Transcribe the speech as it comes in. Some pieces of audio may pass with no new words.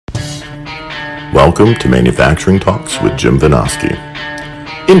Welcome to Manufacturing Talks with Jim Vinosky.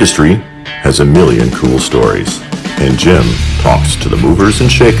 Industry has a million cool stories, and Jim talks to the movers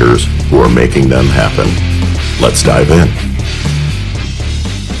and shakers who are making them happen. Let's dive in.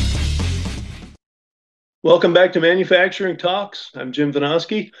 Welcome back to Manufacturing Talks. I'm Jim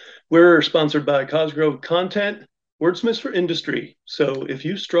Vinosky. We're sponsored by Cosgrove Content, Wordsmiths for Industry. So if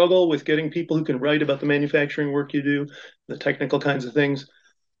you struggle with getting people who can write about the manufacturing work you do, the technical kinds of things,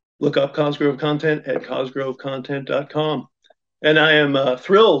 look up Cosgrove Content at cosgrovecontent.com. And I am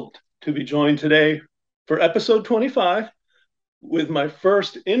thrilled to be joined today for episode 25 with my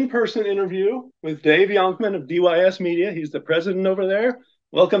first in-person interview with Dave Yonkman of DYS Media. He's the president over there.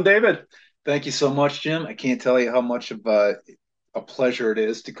 Welcome, David. Thank you so much, Jim. I can't tell you how much of a pleasure it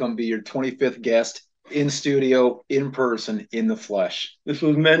is to come be your 25th guest in studio, in person, in the flesh. This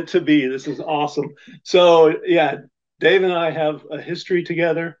was meant to be. This is awesome. So, yeah, Dave and I have a history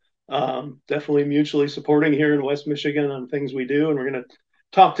together, definitely mutually supporting here in West Michigan on things we do. And we're going to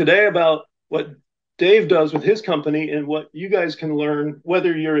talk today about what Dave does with his company and what you guys can learn,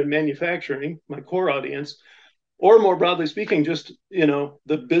 whether you're in manufacturing, my core audience, or more broadly speaking, just,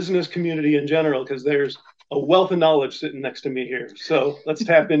 the business community in general, because there's a wealth of knowledge sitting next to me here. So let's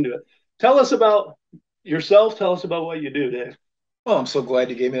tap into it. Tell us about yourself. Tell us about what you do, Dave. Well, I'm so glad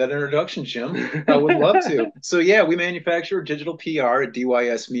you gave me that introduction, Jim. I would love to. So, yeah, we manufacture digital PR at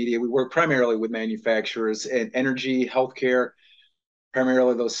DYS Media. We work primarily with manufacturers and energy, healthcare,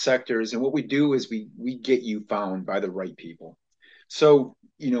 primarily those sectors. And what we do is we get you found by the right people. So,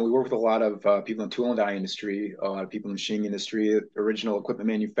 we work with a lot of people in the tool and die industry, a lot of people in the machining industry, original equipment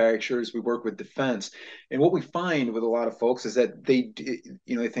manufacturers. We work with defense. And what we find with a lot of folks is that they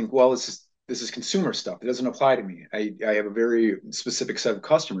think, well, this is consumer stuff. It doesn't apply to me. I have a very specific set of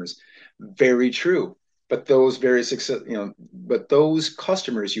customers. Very true. But those those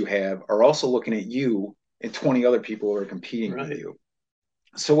customers you have are also looking at you and 20 other people who are competing with you.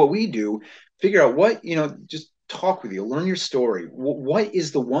 So what we do, figure out what, just talk with you, learn your story. What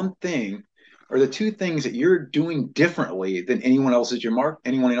is the one thing or the two things that you're doing differently than anyone else in your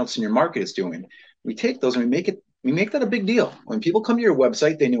market is doing? We take those and we make that a big deal. When people come to your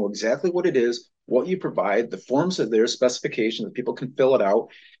website, they know exactly what it is, what you provide, the forms of their specifications, that people can fill it out,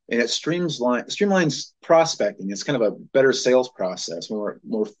 and it streamlines prospecting. It's kind of a better sales process, more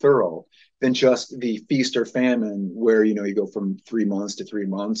thorough than just the feast or famine, where you go from 3 months to 3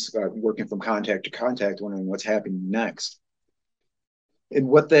 months, working from contact to contact, wondering what's happening next. And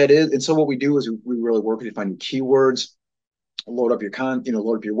what that is, and so what we do is we really work with you to find keywords, load up your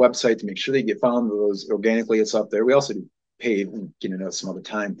load up your website to make sure they get found. Those organically, it's up there. We also do paid, get into some other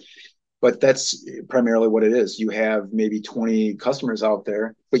time, but that's primarily what it is. You have maybe 20 customers out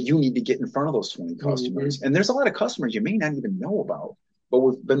there, but you need to get in front of those 20 customers. Mm-hmm. And there's a lot of customers you may not even know about, but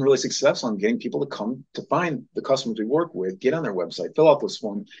we've been really successful in getting people to come to find the customers we work with, get on their website, fill out those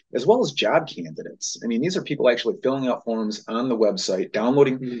forms, as well as job candidates. I mean, these are people actually filling out forms on the website,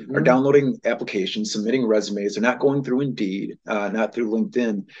 downloading applications, submitting resumes. They're not going through Indeed, not through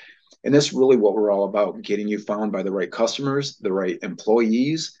LinkedIn. And that's really what we're all about, getting you found by the right customers, the right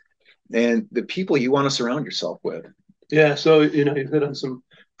employees, and the people you want to surround yourself with. Yeah, so, you've hit on some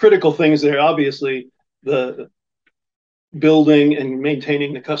critical things there. Obviously, the building and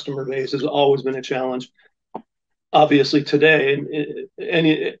maintaining the customer base has always been a challenge. Obviously today,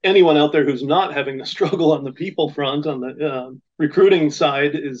 anyone out there who's not having to struggle on the people front, on the recruiting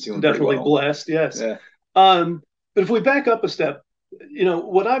side, is definitely blessed. Yes. Yeah. But if we back up a step,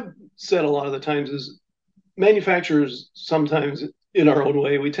 what I've said a lot of the times is manufacturers sometimes, in our own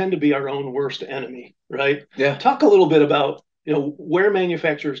way, we tend to be our own worst enemy, right? Yeah. Talk a little bit about where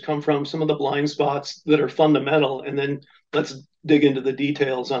manufacturers come from, some of the blind spots that are fundamental, and then let's dig into the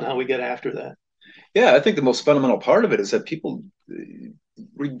details on how we get after that. Yeah, I think the most fundamental part of it is that people,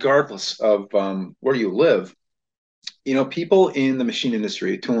 regardless of where you live, people in the machine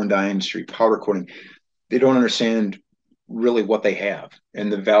industry, tool and die industry, powder coating, they don't understand really what they have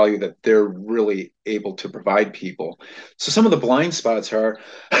and the value that they're really able to provide people. So some of the blind spots are,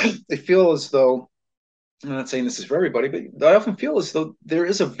 they feel as though, I'm not saying this is for everybody, but I often feel as though there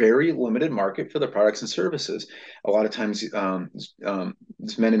is a very limited market for the products and services. A lot of times, these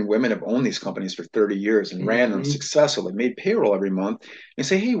men and women have owned these companies for 30 years and ran them successfully, made payroll every month, and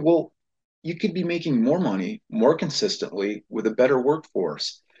say, hey, well, you could be making more money more consistently with a better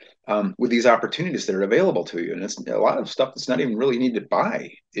workforce, with these opportunities that are available to you. And it's a lot of stuff that's not even really need to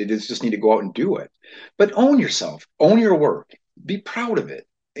buy. It is just need to go out and do it. But own yourself, own your work, be proud of it,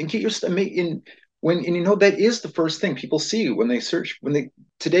 and get your stuff in. That is the first thing people see when they search. When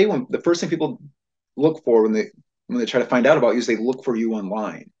the first thing people look for when they try to find out about you is they look for you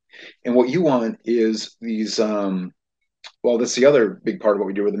online. And what you want is these, well, that's the other big part of what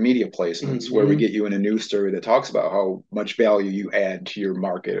we do with the media placements, where we get you in a news story that talks about how much value you add to your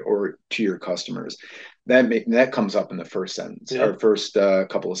market or to your customers. That comes up in the first sentence, or first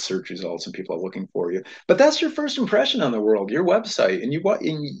couple of search results, and people are looking for you. But that's your first impression on the world, your website, and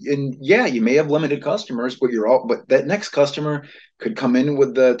yeah, you may have limited customers, but but that next customer could come in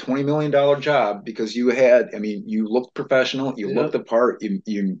with the $20 million job because you looked professional, you looked the part,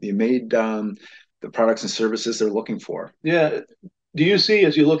 you made the products and services they're looking for. Yeah. Do you see,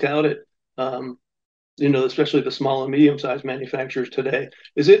 as you look out at, especially the small and medium-sized manufacturers today,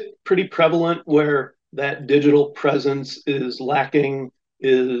 is it pretty prevalent where that digital presence is lacking,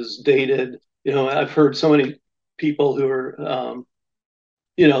 is dated? I've heard so many people who are,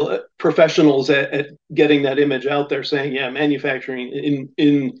 professionals at getting that image out there saying, yeah, manufacturing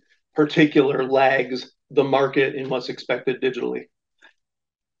in particular lags the market in what's expected digitally.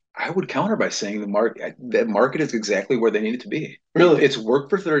 I would counter by saying the market is exactly where they need it to be. Really? It's worked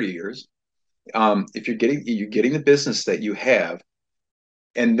for 30 years. If you're getting the business that you have,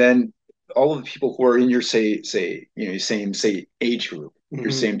 and then all of the people who are in your same age group,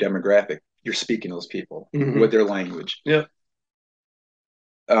 your same demographic, you're speaking to those people with their language. Yeah.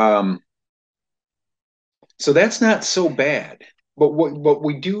 So that's not so bad. But what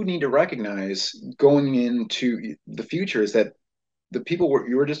we do need to recognize going into the future is that the people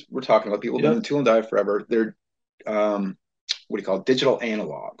we're talking about, people who've been in the tool and die forever, they're digital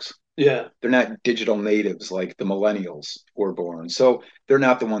analogs. Yeah. They're not digital natives like the millennials were born. So they're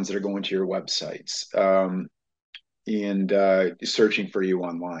not the ones that are going to your websites and searching for you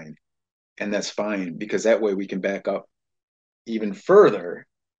online. And that's fine, because that way we can back up even further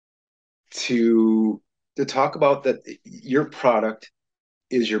to talk about that your product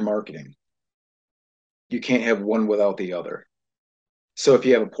is your marketing. You can't have one without the other. So if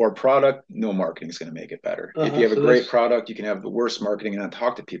you have a poor product, no marketing is going to make it better. If you have a great product, you can have the worst marketing and not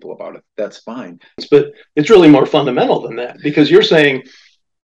talk to people about it. That's fine. But it's really more fundamental than that, because you're saying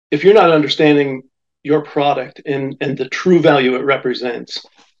if you're not understanding your product and the true value it represents,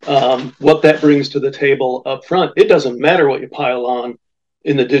 what that brings to the table up front, it doesn't matter what you pile on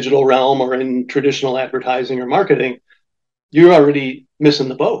in the digital realm or in traditional advertising or marketing, you're already missing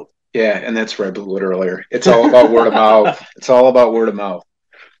the boat. Yeah, and that's where I blew it earlier. It's all about word of mouth. It's all about word of mouth.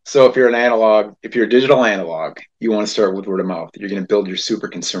 So if you're a digital analog, you want to start with word of mouth. You're going to build your super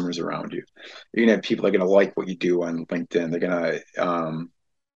consumers around you. You're going to have people that are going to like what you do on LinkedIn. They're going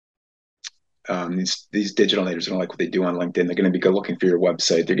to these digital natives are going to like what they do on LinkedIn. They're going to be looking for your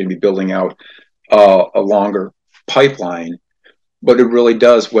website. They're going to be building out a longer pipeline. But it really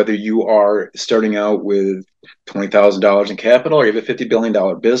does, whether you are starting out with $20,000 in capital or you have a $50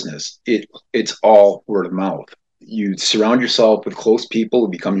 billion business, it's all word of mouth. You surround yourself with close people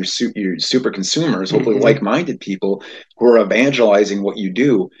who become your super consumers, hopefully like-minded people who are evangelizing what you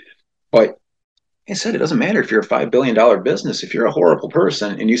do. But like I said, it doesn't matter if you're a $5 billion business. If you're a horrible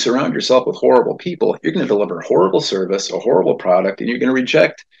person and you surround yourself with horrible people, you're going to deliver horrible service, a horrible product, and you're going to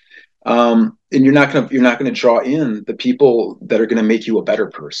reject. And you're not going to draw in the people that are going to make you a better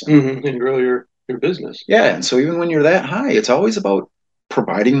person and grow your business. Yeah, and so even when you're that high, it's always about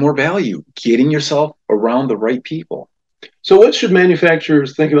providing more value, getting yourself around the right people. So, what should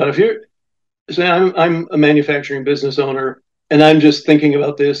manufacturers think about? If you're saying I'm a manufacturing business owner and I'm just thinking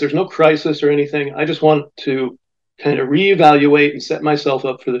about this, there's no crisis or anything. I just want to kind of reevaluate and set myself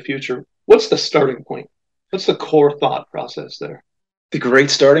up for the future. What's the starting point? What's the core thought process there? The great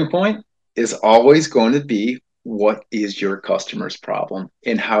starting point is always going to be, what is your customer's problem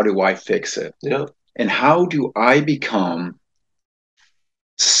and how do I fix it? Yeah. And how do I become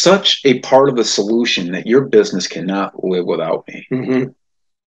such a part of the solution that your business cannot live without me?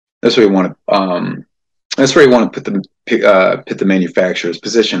 That's where you want to. That's where you want to put the manufacturers,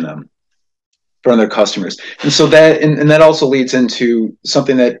 position them in front of their customers, and so that and that also leads into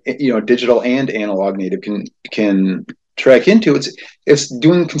something that digital and analog native can track into. It's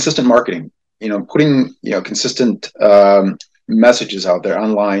doing consistent marketing. Putting consistent messages out there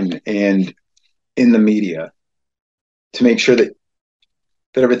online and in the media to make sure that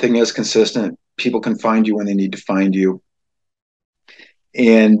everything is consistent. People can find you when they need to find you.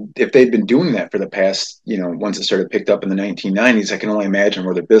 And if they'd been doing that for the past, once it started picked up in the 1990s, I can only imagine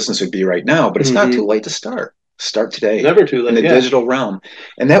where their business would be right now. But it's not too late to start. Start today. Never too late. In the digital realm.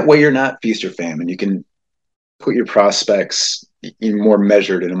 And that way you're not feast or famine. You can put your prospects more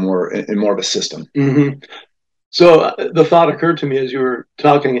measured in more of a system. So the thought occurred to me as you were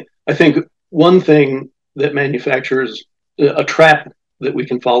talking. I think one thing that manufacturers, a trap that we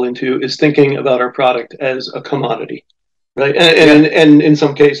can fall into, is thinking about our product as a commodity. right? And in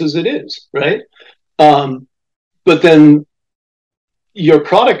some cases it is, right? But then your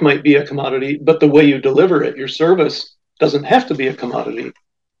product might be a commodity, but the way you deliver it, your service doesn't have to be a commodity.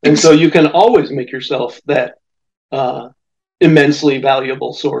 And so you can always make yourself that immensely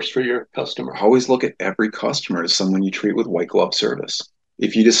valuable source for your customer. Always look at every customer as someone you treat with white glove service.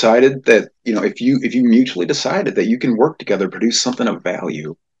 If you decided that, if you mutually decided that you can work together, produce something of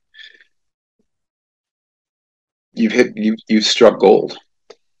value, you've struck gold.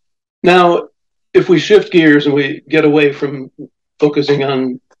 Now, if we shift gears and we get away from focusing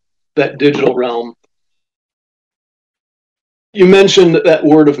on that digital realm, you mentioned that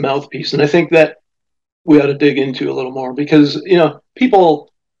word of mouth piece, and I think that we ought to dig into a little more because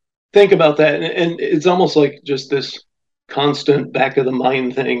people think about that, and it's almost like just this constant back of the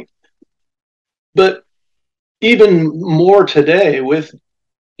mind thing. But even more today with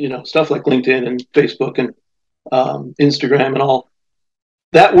stuff like LinkedIn and Facebook and Instagram and all,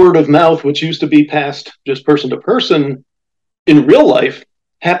 that word of mouth, which used to be passed just person to person, in real life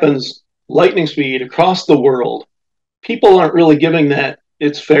happens lightning speed across the world. People aren't really giving that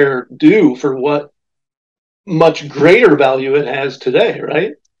its fair due for what much greater value it has today,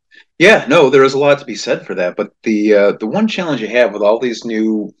 right? Yeah, no, there is a lot to be said for that. But the one challenge you have with all these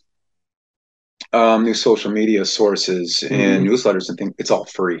new social media sources and newsletters and things, it's all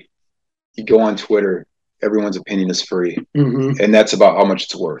free. You go on Twitter, everyone's opinion is free, and that's about how much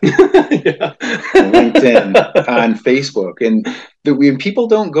it's worth. Yeah. On LinkedIn, on Facebook, and people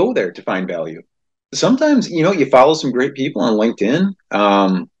don't go there to find value. Sometimes, you follow some great people on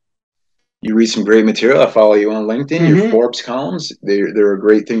LinkedIn. You read some great material. I follow you on LinkedIn. Your Forbes columns, they're a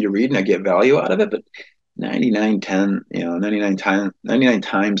great thing to read, and I get value out of it. But 99 times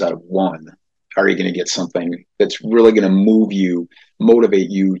out of one, are you going to get something that's really going to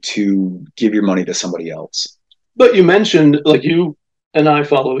motivate you to give your money to somebody else? But you mentioned, like, you and I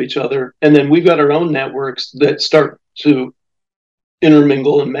follow each other, and then we've got our own networks that start to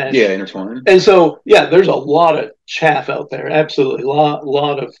intermingle and mesh. Yeah, intertwine. And so, yeah, there's a lot of chaff out there. Absolutely. A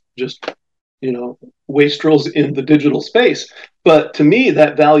lot of just, wastrels in the digital space. But to me,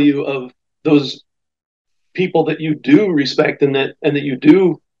 that value of those people that you do respect and that you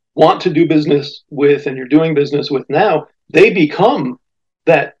do want to do business with and you're doing business with now, they become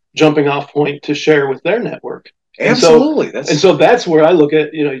that jumping off point to share with their network. Absolutely. And so that's where I look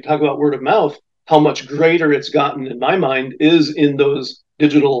at, you talk about word of mouth, how much greater it's gotten in my mind is in those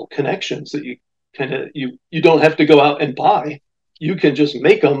digital connections that you don't have to go out and buy. You can just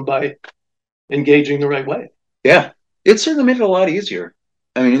make them by engaging the right way. Yeah, it certainly made it a lot easier.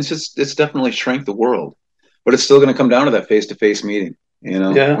 I mean, it's definitely shrank the world, but it's still going to come down to that face-to-face meeting.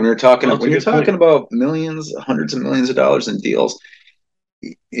 Yeah. When you're talking about millions, hundreds of millions of dollars in deals,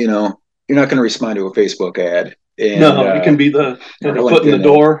 you're not going to respond to a Facebook ad. And, no, you can be the foot in the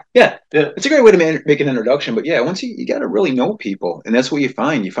door. Yeah. It's a great way to make an introduction. But yeah, once you got to really know people, and that's what you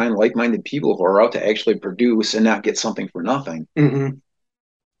find. You find like-minded people who are out to actually produce and not get something for nothing. Mm-hmm.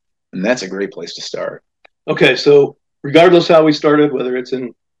 And that's a great place to start. Okay, so regardless how we started, whether it's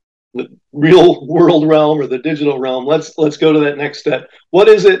in the real world realm or the digital realm, let's go to that next step. What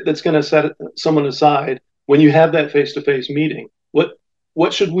is it that's going to set someone aside when you have that face-to-face meeting?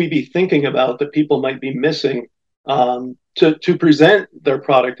 What should we be thinking about that people might be missing to present their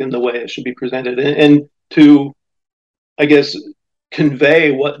product in the way it should be presented and to, I guess,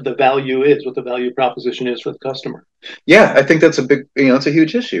 convey what the value is, what the value proposition is for the customer? Yeah, I think that's a big, it's a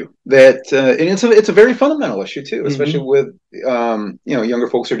huge issue and it's a very fundamental issue too, especially with, younger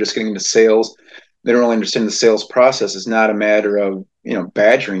folks who are just getting into sales. They don't really understand the sales process. It's not a matter of,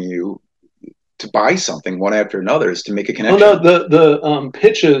 badgering you to buy something one after another. Is to make a connection. Oh, no, the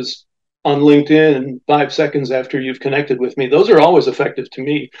pitches on LinkedIn 5 seconds after you've connected with me, those are always effective to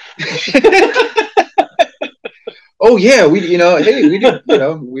me. Oh yeah, hey,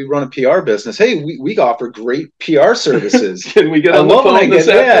 we run a PR business. Hey, we offer great PR services. Can we get on the phone this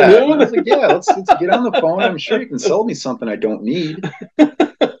afternoon? I was like, yeah, let's get on the phone. I'm sure you can sell me something I don't need.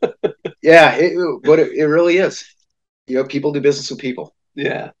 Yeah, but it really is. People do business with people.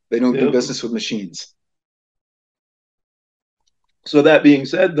 Yeah, they don't do business with machines. So that being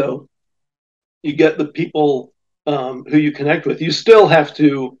said, though, you get the people who you connect with. You still have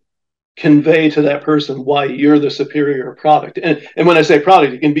to convey to that person why you're the superior product. And when I say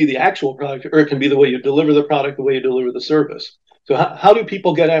product, it can be the actual product, or it can be the way you deliver the product, the way you deliver the service. So how do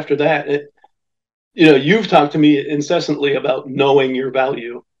people get after that? You've talked to me incessantly about knowing your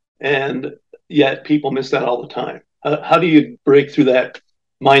value, and yet people miss that all the time. How do you break through that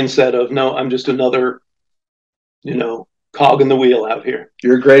mindset of, no, I'm just another, cog in the wheel out here.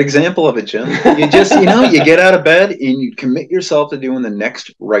 You're a great example of it, Jim. You just, you get out of bed and you commit yourself to doing the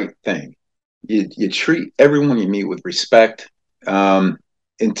next right thing. You treat everyone you meet with respect, and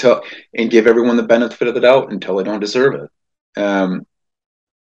give everyone the benefit of the doubt until they don't deserve it.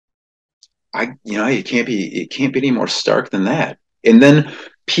 It can't be any more stark than that. And then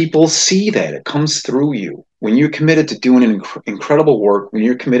people see that it comes through you when you're committed to doing an incredible work, when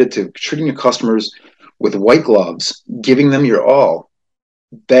you're committed to treating your customers with white gloves, giving them your all.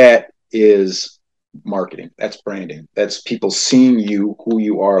 That is marketing. That's branding. That's people seeing you, who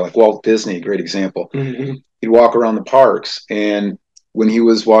you are. Like Walt Disney, great example. Mm-hmm. He'd walk around the parks, and when he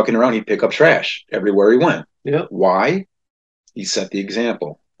was walking around, he'd pick up trash everywhere he went. Yep. Why? He set the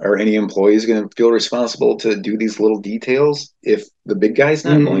example. Are any employees going to feel responsible to do these little details if the big guy's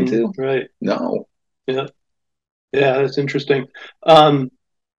not going to? Right. No. Yeah. Yeah, that's interesting.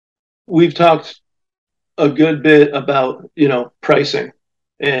 We've talked a good bit about, pricing,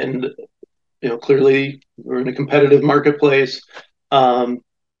 and, clearly we're in a competitive marketplace.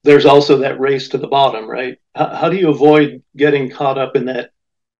 There's also that race to the bottom, right? How do you avoid getting caught up in that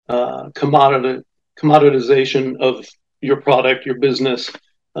commoditization of your product, your business,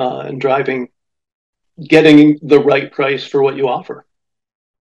 and getting the right price for what you offer?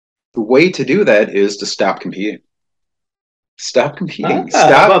 The way to do that is to stop competing. Stop competing.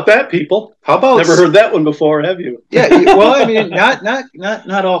 How about that, people? How about never heard that one before? Have you? Yeah. Well, I mean,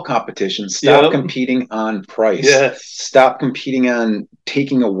 not all competition. Stop competing on price. Yes. Stop competing on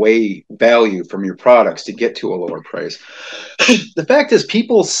taking away value from your products to get to a lower price. The fact is,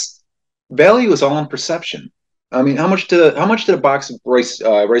 people's value is all in perception. I mean, how much did a box of Rice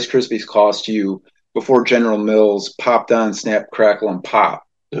Krispies cost you before General Mills popped on Snap, Crackle, and Pop?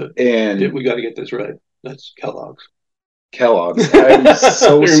 And we got to get this right. That's Kellogg's. I'm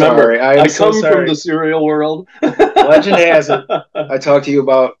so sorry. I come from the cereal world. Legend has it. I talked to you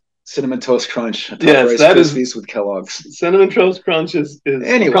about Cinnamon Toast Crunch. Yes, that is with Kellogg's. Cinnamon Toast Crunch is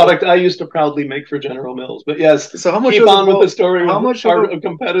a product I used to proudly make for General Mills. But yes, so keep on with the story. How much are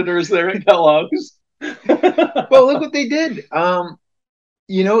competitors there at Kellogg's? Well, look what they did.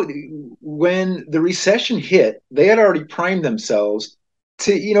 When the recession hit, they had already primed themselves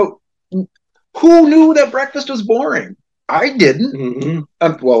to, who knew that breakfast was boring? I didn't.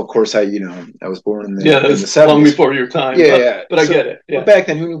 Mm-hmm. Well, of course, I was born in the 70s. Long before your time. But I get it. Yeah. But back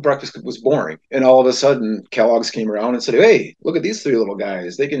then, who knew breakfast was boring? And all of a sudden, Kellogg's came around and said, "Hey, look at these three little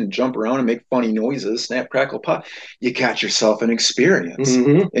guys. They can jump around and make funny noises, snap, crackle, pop." You got yourself an experience.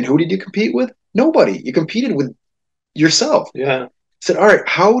 Mm-hmm. And who did you compete with? Nobody. You competed with yourself. Yeah. Said, all right,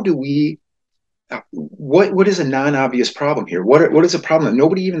 how do we? What is a non-obvious problem here? What is a problem that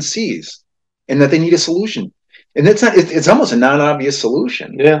nobody even sees, and that they need a solution? And that's not. It's almost a non-obvious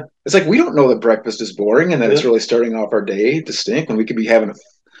solution. Yeah. It's like we don't know that breakfast is boring and that it's really starting off our day to stink when we could be having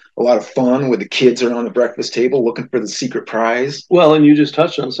a lot of fun with the kids around the breakfast table looking for the secret prize. Well, and you just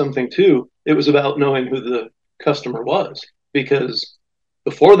touched on something too. It was about knowing who the customer was, because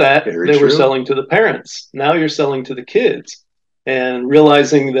before that were selling to the parents. Now you're selling to the kids, and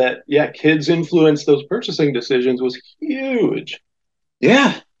realizing that kids influence those purchasing decisions was huge.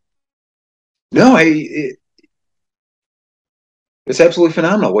 Yeah. No, it's absolutely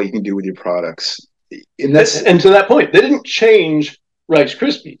phenomenal what you can do with your products. And to that point, they didn't change Rice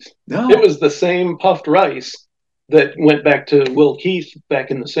Krispies. No. It was the same puffed rice that went back to Will Keith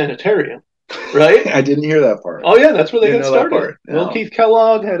back in the sanitarium, right? I didn't hear that part. Oh, yeah, that's where they got started. No. Will Keith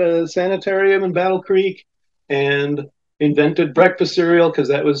Kellogg had a sanitarium in Battle Creek and invented breakfast cereal because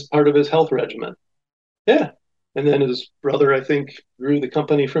that was part of his health regimen. Yeah. And then his brother, I think, grew the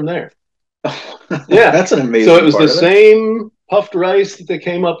company from there. Yeah. That's an amazing So it was the same puffed rice that they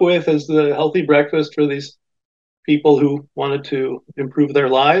came up with as the healthy breakfast for these people who wanted to improve their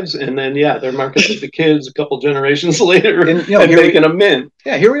lives. And then, they're marketing to the kids a couple generations later and making a mint.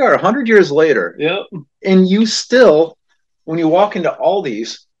 Yeah, here we are 100 years later. Yep. And you still, when you walk into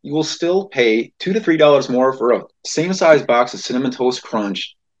Aldi's, you will still pay $2 to $3 more for a same size box of Cinnamon Toast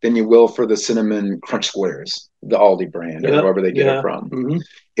Crunch than you will for the Cinnamon Crunch Squares, the Aldi brand, or wherever they get it from. Mm-hmm.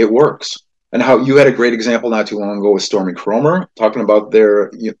 It works. And how you had a great example not too long ago with Stormy Cromer, talking about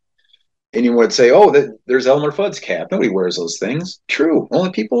anyone would say, there's Elmer Fudd's cap. Nobody wears those things. True.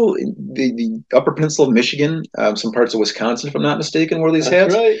 Only people in the Upper Peninsula of Michigan, some parts of Wisconsin, if I'm not mistaken, wear these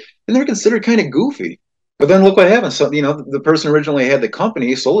hats. Right. And they're considered kind of goofy. But then look what happened. So, the person originally had the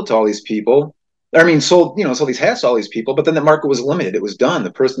company, sold it to all these people. Sold these hats to all these people, but then the market was limited. It was done.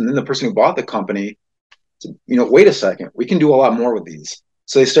 The person who bought the company said, wait a second, we can do a lot more with these.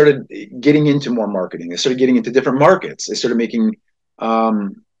 So they started getting into more marketing. They started getting into different markets. They started making,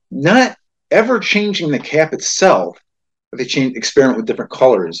 not ever changing the cap itself, they experiment with different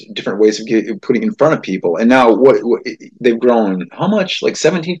colors, different ways of putting in front of people. And now what they've grown, how much? Like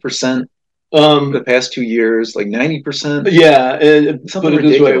 17% for the past 2 years, like 90%. Yeah, and Something put it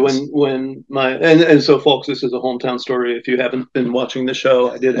this way, ridiculous. when my and so folks, this is a hometown story. If you haven't been watching the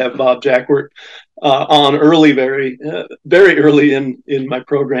show, I did have Bob Jackwart on early, very early in my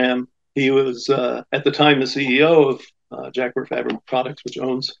program. He was at the time the CEO of Jackwart Fabric Products, which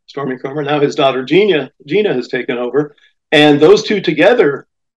owns Stormy Cromer. Now his daughter Gina has taken over, and those two together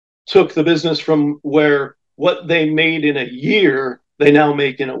took the business from where what they made in a year they now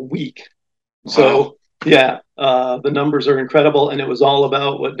make in a week. Wow. So yeah, the numbers are incredible, and it was all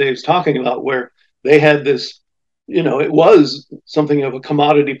about what Dave's talking about, where they had this, it was something of a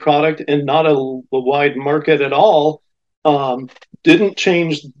commodity product and not a wide market at all. Didn't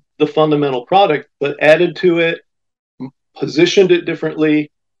change the fundamental product, but added to it, positioned it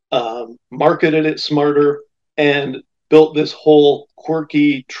differently, marketed it smarter, and built this whole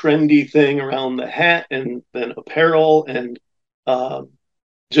quirky, trendy thing around the hat and then apparel and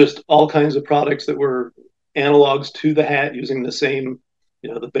just all kinds of products that were analogs to the hat using the same,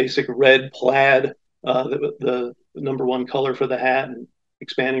 the basic red plaid, the number one color for the hat, and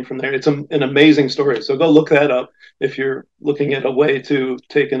expanding from there. It's an amazing story. So go look that up if you're looking at a way to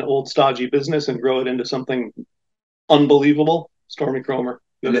take an old stodgy business and grow it into something unbelievable. Stormy Cromer,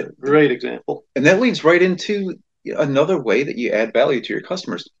 great example. And that leads right into another way that you add value to your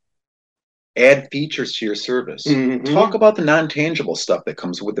customers. Add features to your service. Mm-hmm. Talk about the non-tangible stuff that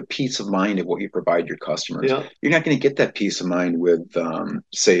comes with the peace of mind of what you provide your customers. Yeah. You're not going to get that peace of mind with,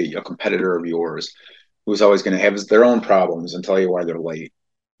 say, a competitor of yours who's always going to have their own problems and tell you why they're late.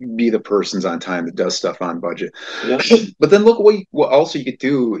 Be the person's on time that does stuff on budget. Yeah. But then look what also you could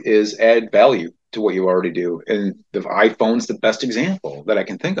do is add value to what you already do. And the iPhone's the best example that I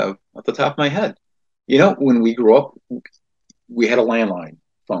can think of off the top of my head. When we grew up, we had a landline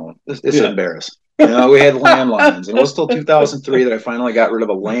phone. This is embarrassing. We had landlines, and it was till 2003 that I finally got rid of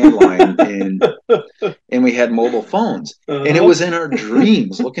a landline, and we had mobile phones. And it was in our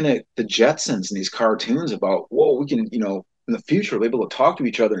dreams, looking at the Jetsons and these cartoons about, whoa, we can, in the future, we'll be able to talk to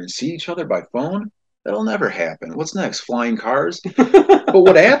each other and see each other by phone. That'll never happen. What's next? Flying cars? But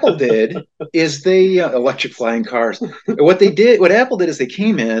what Apple did is they electric flying cars. What Apple did is they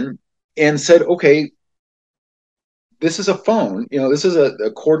came in and said, okay, this is a phone. This is a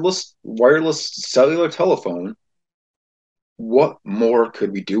cordless, wireless, cellular telephone. What more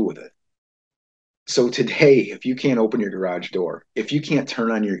could we do with it? So today, if you can't open your garage door, if you can't turn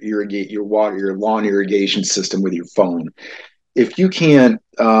on your lawn irrigation system with your phone, if you can't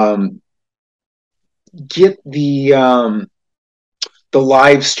get the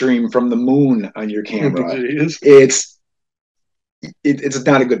live stream from the moon on your camera, it's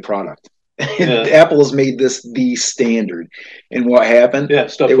not a good product. Yeah. Apple has made this the standard. And what happened? Yeah,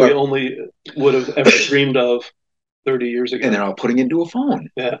 stuff we only would have ever dreamed of 30 years ago. And they're all putting into a phone.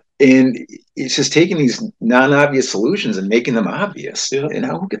 Yeah. And it's just taking these non-obvious solutions and making them obvious. Yeah. And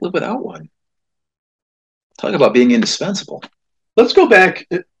who could live without one? Talk about being indispensable. Let's go back.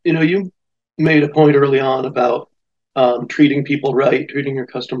 You made a point early on about treating people right, treating your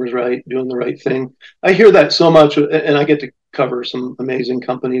customers right, doing the right thing. I hear that so much, and I get to cover some amazing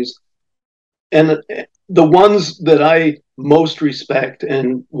companies. And the ones that I most respect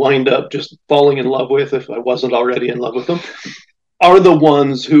and wind up just falling in love with, if I wasn't already in love with them, are the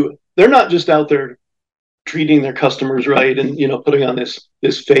ones who, they're not just out there treating their customers right and, putting on this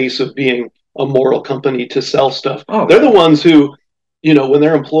face of being a moral company to sell stuff. Oh, they're the ones who, when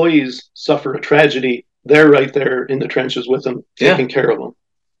their employees suffer a tragedy, they're right there in the trenches with them, taking care of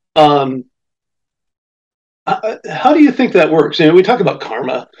them. How do you think that works? We talk about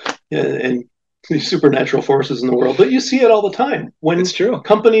karma and these supernatural forces in the world, but you see it all the time. When it's true.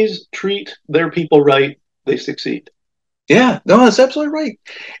 Companies treat their people right, they succeed. Yeah, no, that's absolutely right.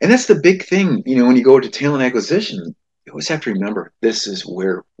 And that's the big thing, when you go to talent acquisition, you always have to remember this is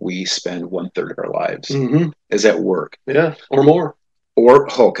where we spend 1/3 of our lives is at work. Yeah, or more. Or,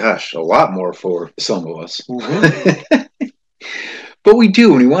 oh gosh, a lot more for some of us. But we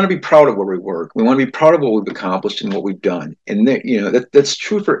do, and we want to be proud of where we work. We want to be proud of what we've accomplished and what we've done. And that's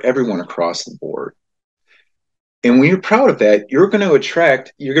true for everyone across the board. And when you're proud of that, you're going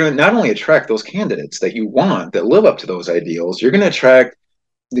to not only attract those candidates that you want, that live up to those ideals, you're going to attract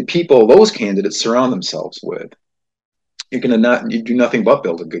the people those candidates surround themselves with. You're going to you do nothing but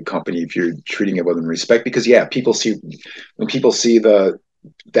build a good company if you're treating it with respect, because when people see the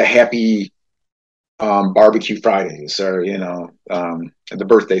happy barbecue Fridays or, the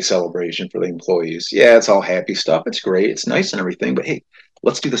birthday celebration for the employees. Yeah, it's all happy stuff. It's great. It's nice and everything, but hey,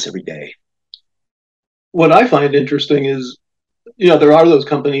 let's do this every day. what I find interesting is, there are those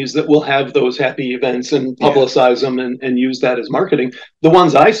companies that will have those happy events and publicize them and use that as marketing. The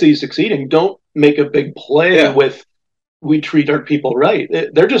ones I see succeeding don't make a big play with, we treat our people right.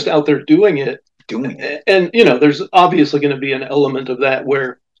 They're just out there doing it. And, there's obviously going to be an element of that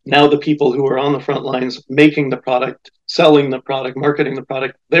where now the people who are on the front lines making the product, selling the product, marketing the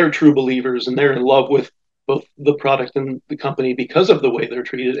product, they're true believers and they're in love with both the product and the company because of the way they're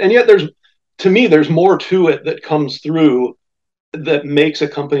treated. And yet to me, there's more to it that comes through that makes a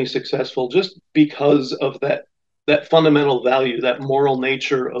company successful just because of that fundamental value, that moral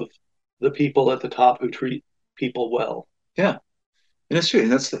nature of the people at the top who treat people well. Yeah. And it's true.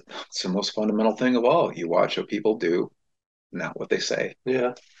 And that's the most fundamental thing of all. You watch what people do, not what they say.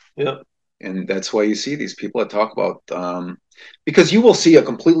 Yeah. Yeah. And that's why you see these people that talk about, because you will see a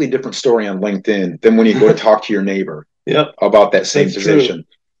completely different story on LinkedIn than when you go to talk to your neighbor about that same position. True.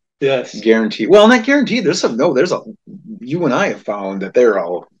 Yes. Guaranteed. Well, not guaranteed. You and I have found that there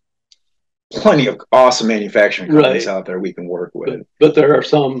are plenty of awesome manufacturing companies out there we can work with. But there are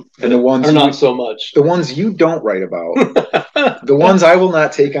some and the ones are not so much. The ones you don't write about, the ones I will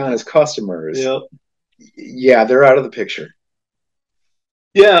not take on as customers. Yep. Yeah, they're out of the picture.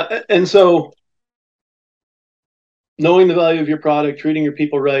 Yeah. And so knowing the value of your product, treating your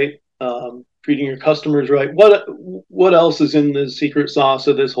people right, treating your customers right. What else is in the secret sauce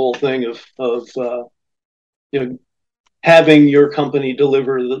of this whole thing of having your company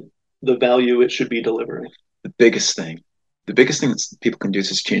deliver the value it should be delivering? The biggest thing that people can do is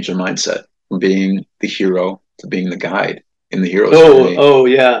just change their mindset from being the hero to being the guide in the hero journey. Oh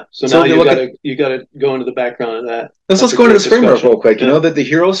yeah. So now you gotta go into the background of that. Let's go into this framework real quick. You know that the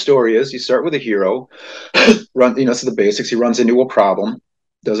hero story is you start with a hero, so the basics. He runs into a problem,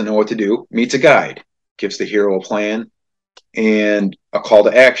 doesn't know what to do, meets a guide, gives the hero a plan and a call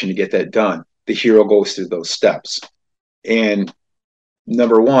to action to get that done. The hero goes through those steps. And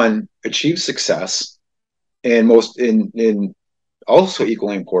number one, achieves success, and also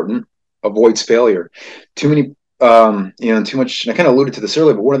equally important, avoids failure. Too many, too much, and I kind of alluded to this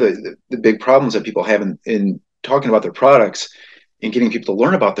earlier, but one of the big problems that people have in talking about their products and getting people to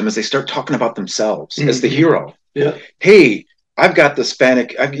learn about them is they start talking about themselves as the hero. Yeah. Hey, I've got this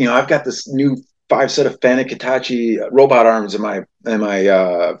I've got this new 5 set of Fanuc Hitachi robot arms in my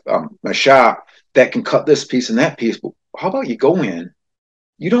shop that can cut this piece and that piece. But how about you go in?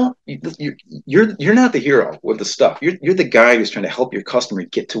 You're not the hero with the stuff. You're the guy who's trying to help your customer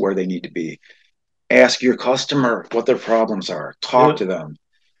get to where they need to be. Ask your customer what their problems are. Talk to them.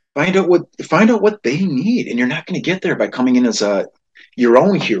 Find out what they need. And you're not going to get there by coming in as your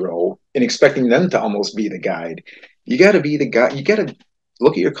own hero and expecting them to almost be the guide. You got to be the guy. You got to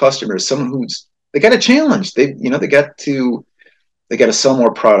look at your customers, someone they got a challenge. They got to sell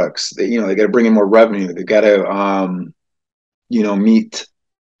more products. They got to bring in more revenue. They got to meet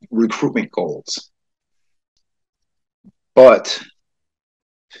recruitment goals. But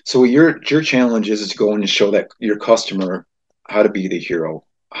so your challenge is to go in and show that your customer how to be the hero,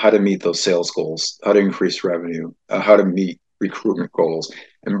 how to meet those sales goals, how to increase revenue, how to meet recruitment goals,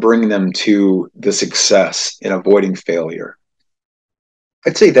 and bring them to the success and avoiding failure.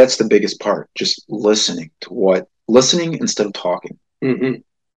 I'd say that's the biggest part, just listening instead of talking. Mm-hmm.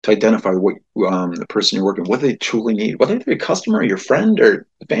 To identify what the person you're working with, what they truly need, whether they're a customer, your friend, or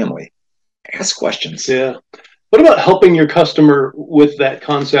family. Ask questions. Yeah. What about helping your customer with that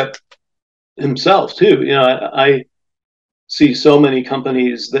concept himself too? I see so many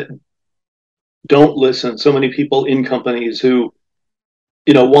companies that don't listen, so many people in companies who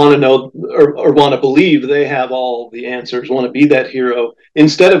want to know or want to believe they have all the answers, want to be that hero,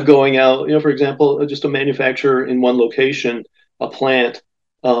 instead of going out, for example, just a manufacturer in one location, a plant,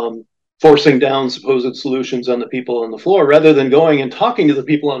 forcing down supposed solutions on the people on the floor, rather than going and talking to the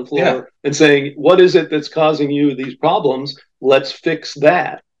people on the floor and saying, what is it that's causing you these problems? Let's fix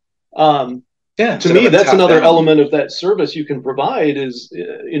that. To me, that's another element of that service you can provide is,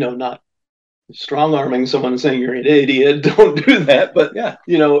 not strong arming someone and saying you're an idiot, don't do that, but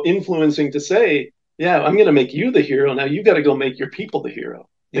influencing to say, I'm going to make you the hero. Now you got to go make your people the hero,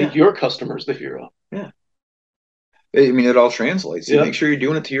 make your customers the hero. Yeah. I mean, it all translates. You make sure you're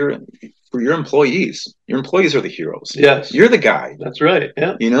doing it for your employees. Your employees are the heroes. Yes. You're the guy. That's right.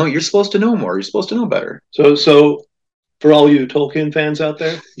 Yeah. You're supposed to know more. You're supposed to know better. So for all you Tolkien fans out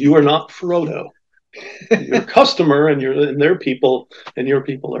there, you are not Frodo. Your customer and their people and your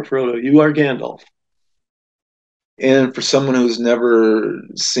people are Frodo. You are Gandalf. And for someone who's never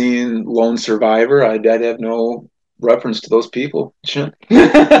seen Lone Survivor, I'd have no reference to those people. Yeah.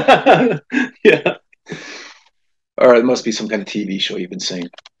 Or it must be some kind of TV show you've been seeing.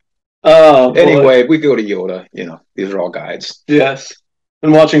 Oh, boy. Anyway, we go to Yoda. These are all guides. Yes.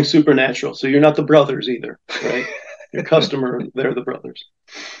 And watching Supernatural. So you're not the brothers either, right? Your customer, they're the brothers.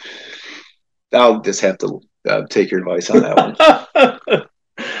 I'll just have to take your advice on that one.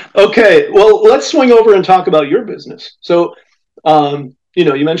 Okay. Well, let's swing over and talk about your business. So,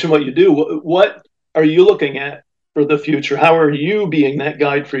 you mentioned what you do. What are you looking at for the future? How are you being that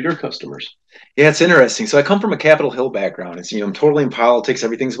guide for your customers? Yeah, it's interesting. So I come from a Capitol Hill background. I'm totally in politics.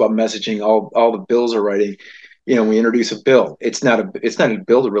 Everything's about messaging. All the bills are writing. We introduce a bill. It's not a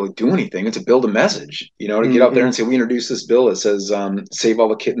bill to really do anything. It's a bill to message. To get out there and say we introduce this bill that says "Save All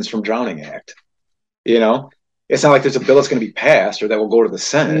the Kittens from Drowning" Act. It's not like there's a bill that's going to be passed or that will go to the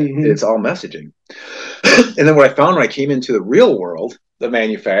Senate. It's all messaging. And then what I found when I came into the real world, the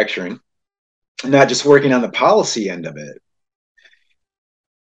manufacturing, not just working on the policy end of it,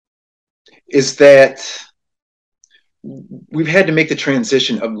 is that we've had to make the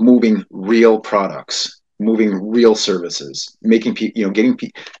transition of moving real products, moving real services, making people,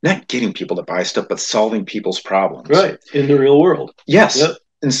 not getting people to buy stuff, but solving people's problems. Right. In the real world. Yes. Yep.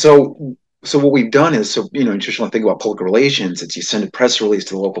 And so what we've done is, you just want to think about public relations. It's you send a press release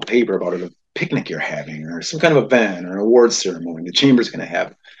to the local paper about a picnic you're having or some kind of event or an awards ceremony the chamber's going to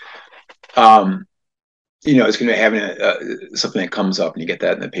have. It's going to be having something that comes up and you get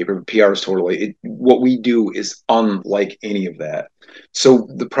that in the paper. But PR is totally what we do is unlike any of that. So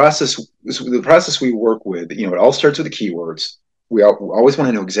the process we work with, it all starts with the keywords. We always want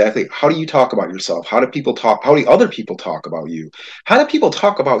to know exactly how do you talk about yourself? How do people talk? How do other people talk about you? How do people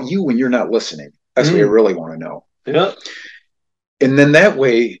talk about you when you're not listening? That's what we really want to know. Yeah. And then that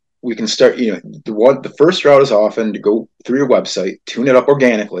way we can start, the first route is often to go through your website, tune it up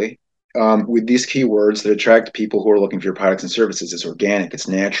organically. With these keywords that attract people who are looking for your products and services. It's organic, it's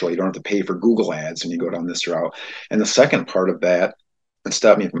natural. You don't have to pay for Google ads when you go down this route. And the second part of that, and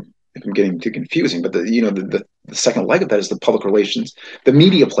stop me if I'm getting too confusing, but the second leg of that is the public relations, the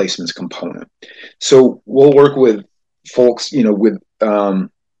media placements component. So we'll work with folks, with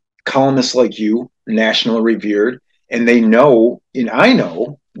columnists like you, nationally revered, and they know, and I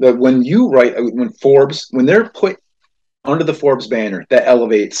know that when they're put under the Forbes banner, that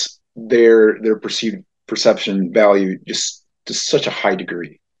elevates their perceived perception value just to such a high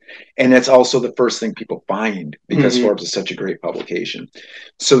degree. And that's also the first thing people find because Forbes is such a great publication.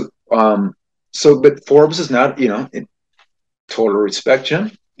 But Forbes is not, in total respect,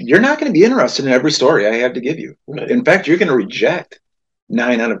 Jim, you're not going to be interested in every story I have to give you. Right. In fact, you're going to reject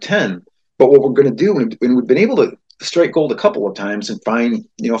 9 out of 10. But what we're going to do, and we've been able to strike gold a couple of times and found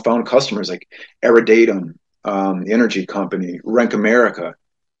customers like Iridatum, the energy company, Rank America,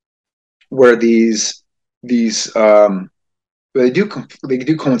 where these they do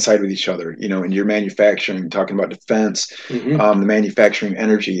coincide with each other, in your manufacturing, talking about defense, the manufacturing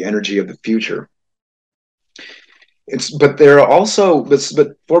energy of the future. But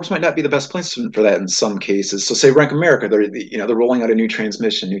Forbes might not be the best place for that in some cases. So say Rank America, they're rolling out a new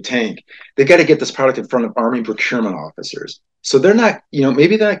transmission, new tank. They got to get this product in front of Army procurement officers. So they're not,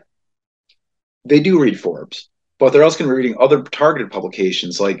 they do read Forbes, but they're also going to be reading other targeted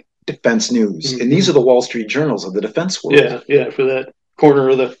publications like Defense News, and these are the Wall Street journals of the defense world. Yeah, for that corner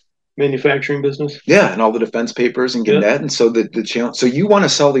of the manufacturing business. Yeah, and all the defense papers and getting that. And so the channel. So you want to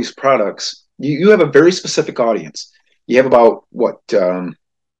sell these products. You have a very specific audience. You have about a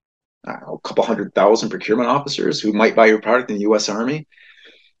couple 100,000 procurement officers who might buy your product in the U.S. Army.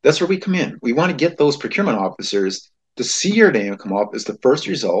 That's where we come in. We want to get those procurement officers to see your name come up as the first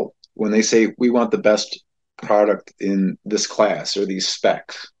result when they say we want the best product in this class or these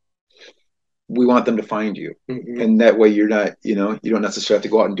specs. We want them to find you. And that way you're not, you don't necessarily have to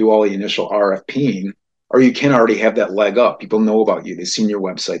go out and do all the initial RFPing, or you can already have that leg up. People know about you. They've seen your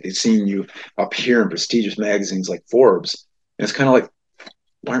website. They've seen you up here in prestigious magazines like Forbes. And it's kind of like,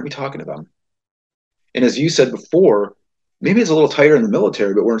 why aren't we talking to them? And as you said before, maybe it's a little tighter in the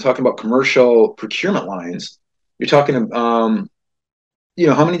military, but when we're talking about commercial procurement lines, you're talking, how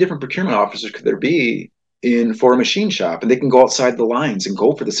many different procurement officers could there be for a machine shop, and they can go outside the lines and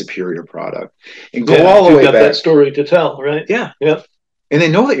go for the superior product and go all the way back. That story to tell, right? Yeah. And they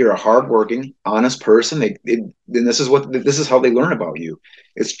know that you're a hardworking, honest person. This is how they learn about you.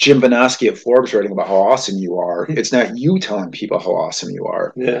 It's Jim Vinosky at Forbes writing about how awesome you are. It's not you telling people how awesome you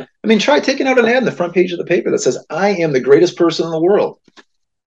are. Yeah. I mean, try taking out an ad in the front page of the paper that says, "I am the greatest person in the world."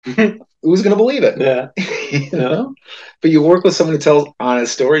 Who's going to believe it? Yeah. But you work with someone who tells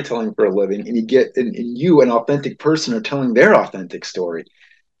honest storytelling for a living, and you get, and you, an authentic person, are telling their authentic story.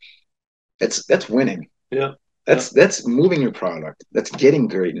 That's winning. Yeah. That's moving your product. That's getting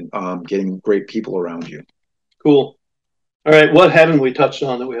great people around you. Cool. All right, what haven't we touched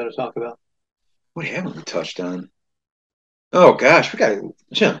on that we ought to talk about? What haven't we touched on? Oh gosh,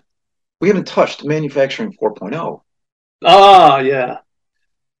 Jim, we haven't touched manufacturing 4.0. Ah, yeah.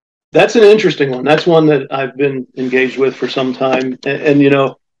 That's an interesting one. That's one that I've been engaged with for some time. And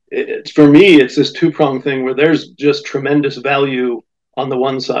for me, it's this two-pronged thing where there's just tremendous value on the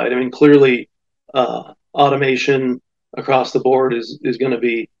one side. I mean, clearly, automation across the board is going to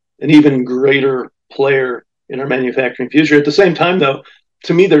be an even greater player in our manufacturing future. At the same time, though,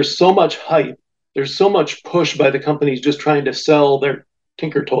 to me, there's so much hype. There's so much push by the companies just trying to sell their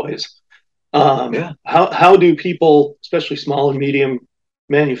Tinker toys. Yeah. How do people, especially small and medium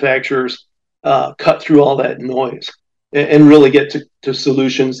manufacturers, cut through all that noise and really get to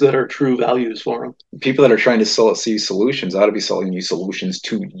solutions that are true values for them? People that are trying to sell you solutions ought to be selling you solutions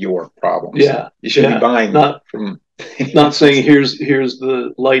to your problems. Yeah, you shouldn't be buying not from. not saying here's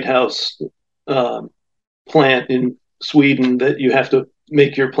the lighthouse plant in Sweden that you have to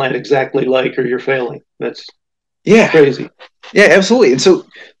make your plant exactly like or you're failing. That's crazy. Yeah, absolutely.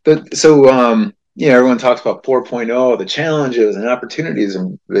 And everyone talks about 4.0, the challenges and opportunities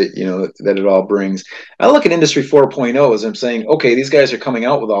and that it all brings. I look at industry 4.0 as I'm saying, okay, these guys are coming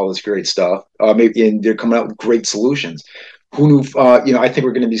out with all this great stuff. Maybe and they're coming out with great solutions. Who knew? I think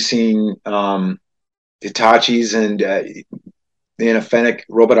we're going to be seeing Hitachi's and the Infinix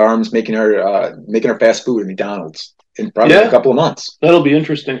robot arms making our fast food at McDonald's in probably a couple of months. That'll be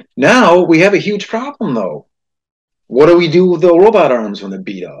interesting. Now we have a huge problem though. What do we do with the robot arms when they're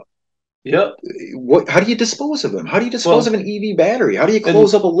beat up? Yep. How do you dispose of them? How do you dispose of an EV battery? How do you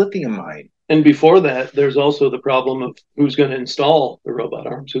close up a lithium mine? And before that, there's also the problem of who's going to install the robot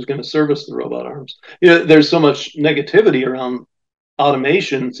arms, who's going to service the robot arms. There's so much negativity around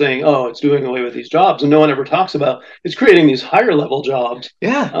automation saying, oh, it's doing away with these jobs. And no one ever talks about it's creating these higher level jobs.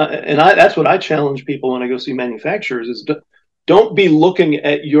 Yeah. And that's what I challenge people when I go see manufacturers is don't be looking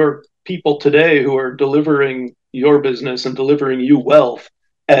at your people today who are delivering your business and delivering you wealth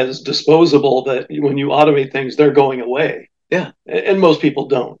as disposable, that when you automate things, they're going away. Yeah. And most people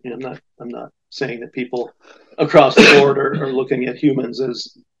don't. I'm not saying that people across the board are looking at humans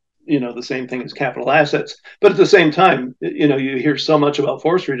as, the same thing as capital assets. But at the same time, you hear so much about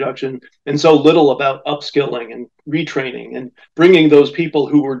force reduction and so little about upskilling and retraining and bringing those people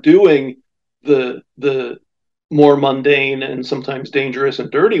who were doing the more mundane and sometimes dangerous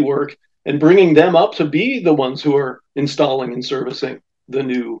and dirty work and bringing them up to be the ones who are installing and servicing the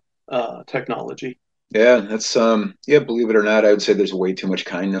new technology. Yeah, that's believe it or not, I would say there's way too much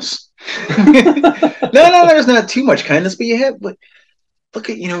kindness. No, there's not too much kindness, but look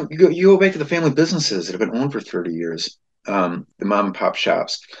at, you go back to the family businesses that have been owned for 30 years, the mom and pop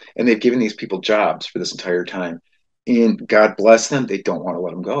shops, and they've given these people jobs for this entire time. And God bless them, they don't want to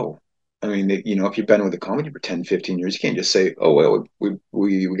let them go. I mean, if you've been with a company for 10, 15 years, you can't just say, oh, well,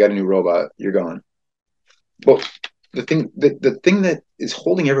 we got a new robot, you're gone. Well, the thing that is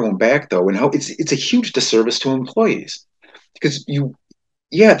holding everyone back, though, and how it's a huge disservice to employees, because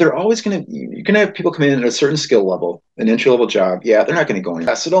they're always you're gonna have people come in at a certain skill level, an entry level job. Yeah, they're not going to go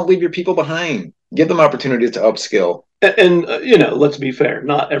anywhere. So don't leave your people behind. Give them opportunities to upskill. And let's be fair.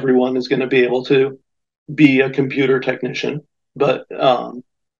 Not everyone is going to be able to be a computer technician, but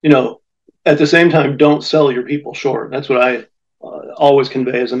at the same time, don't sell your people short. That's what I always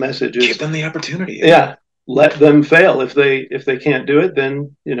convey as a message. Give them the opportunity. Yeah. Let them fail. If they can't do it,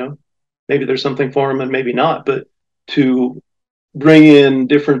 then maybe there's something for them and maybe not. But to bring in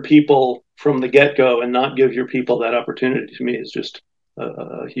different people from the get-go and not give your people that opportunity, to me, is just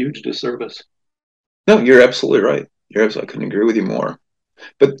a huge disservice. No, you're absolutely right. I couldn't agree with you more.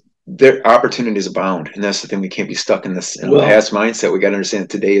 But their opportunities abound, and that's the thing. We can't be stuck in this past mindset. We got to understand that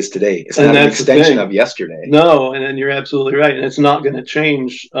today is today. It's not an extension of yesterday. No, and you're absolutely right. And it's not going to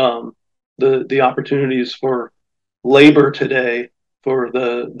change the opportunities for labor today for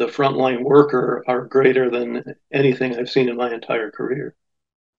the frontline worker are greater than anything I've seen in my entire career.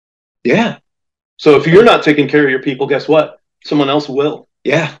 Yeah. So if you're not taking care of your people, guess what? Someone else will.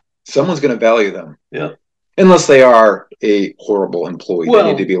 Yeah. Someone's going to value them. Yeah. Unless they are a horrible employee that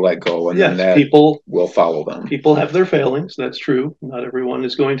need to be let go, and then that people will follow them. People have their failings. That's true. Not everyone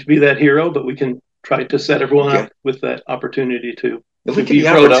is going to be that hero, but we can try to set everyone up with that opportunity to give the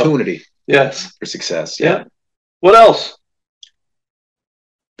opportunity. Yes. For success. Yeah. What else?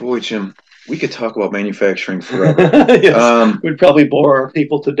 Boy, Jim, we could talk about manufacturing forever. Yes. We'd probably bore our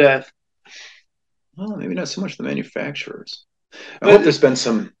people to death. Well, maybe not so much the manufacturers. I hope there's been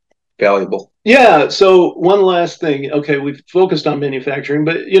some valuable. Yeah. So one last thing. Okay, we've focused on manufacturing,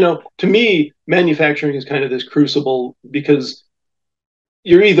 but to me, manufacturing is kind of this crucible because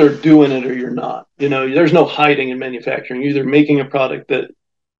you're either doing it or you're not. There's no hiding in manufacturing. You're either making a product that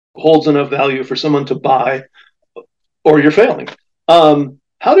holds enough value for someone to buy, or you're failing.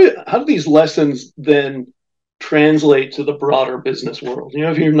 How do these lessons then translate to the broader business world?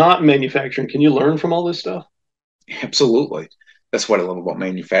 If you're not in manufacturing, can you learn from all this stuff? Absolutely. That's what I love about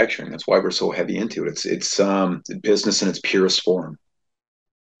manufacturing. That's why we're so heavy into it. It's business in its purest form.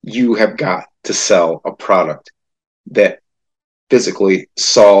 You have got to sell a product that physically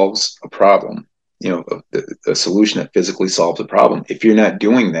solves a problem. A solution that physically solves a problem. If you're not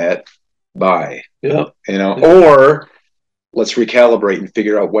doing that, buy. Yeah. Or let's recalibrate and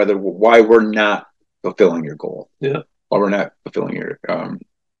figure out why we're not fulfilling your goal. Yeah. Why we're not fulfilling your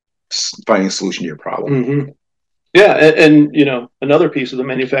finding a solution to your problem. Mm-hmm. Yeah, and another piece of the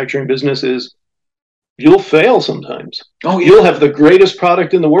manufacturing business is you'll fail sometimes. Oh, yeah. You'll have the greatest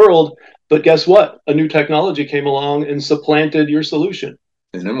product in the world, but guess what? A new technology came along and supplanted your solution.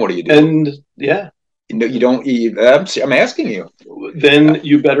 And then what do you do? And yeah. You don't. I'm asking you. Then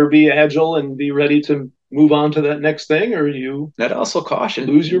you better be agile and be ready to move on to that next thing, or you that also caution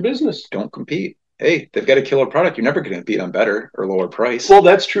lose your business. Don't compete. Hey, they've got a killer product. You're never going to compete on better or lower price. Well,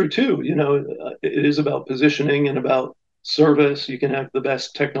 that's true too. It is about positioning and about service. You can have the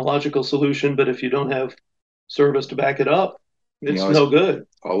best technological solution, but if you don't have service to back it up, it's no good.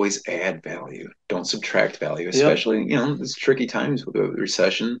 Always add value. Don't subtract value, especially, these tricky times with a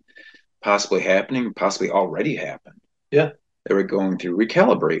recession possibly happening, possibly already happened. Yeah. That we're going through.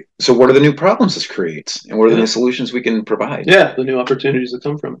 Recalibrate. So what are the new problems this creates? And what are the new solutions we can provide? Yeah, the new opportunities that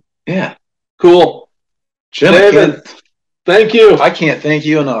come from it. Yeah. Cool. Jim, David, thank you. I can't thank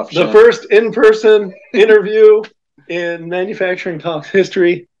you enough, Jim. The first in-person interview in Manufacturing Talks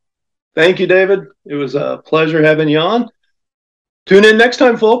history. Thank you, David. It was a pleasure having you on. Tune in next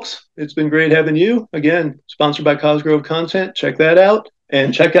time, folks. It's been great having you. Again, sponsored by Cosgrove Content. Check that out.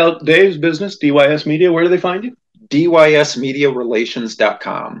 And check out Dave's business, DYS Media. Where do they find you?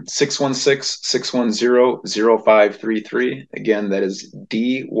 DYSmediarelations.com, 616-610-0533. Again, that is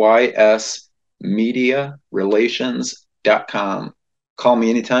DYSmediarelations.com. Call me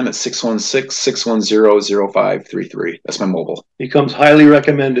anytime at 616-610-0533. That's my mobile. He comes highly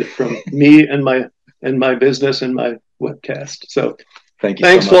recommended from me and my business and my webcast. So thank you.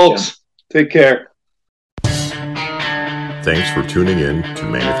 Thanks, so much, folks. Jim. Take care. Thanks for tuning in to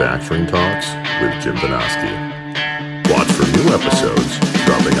Manufacturing Talks with Jim Vinoski. Watch for new episodes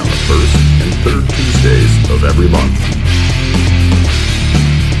dropping on the first and third Tuesdays of every month.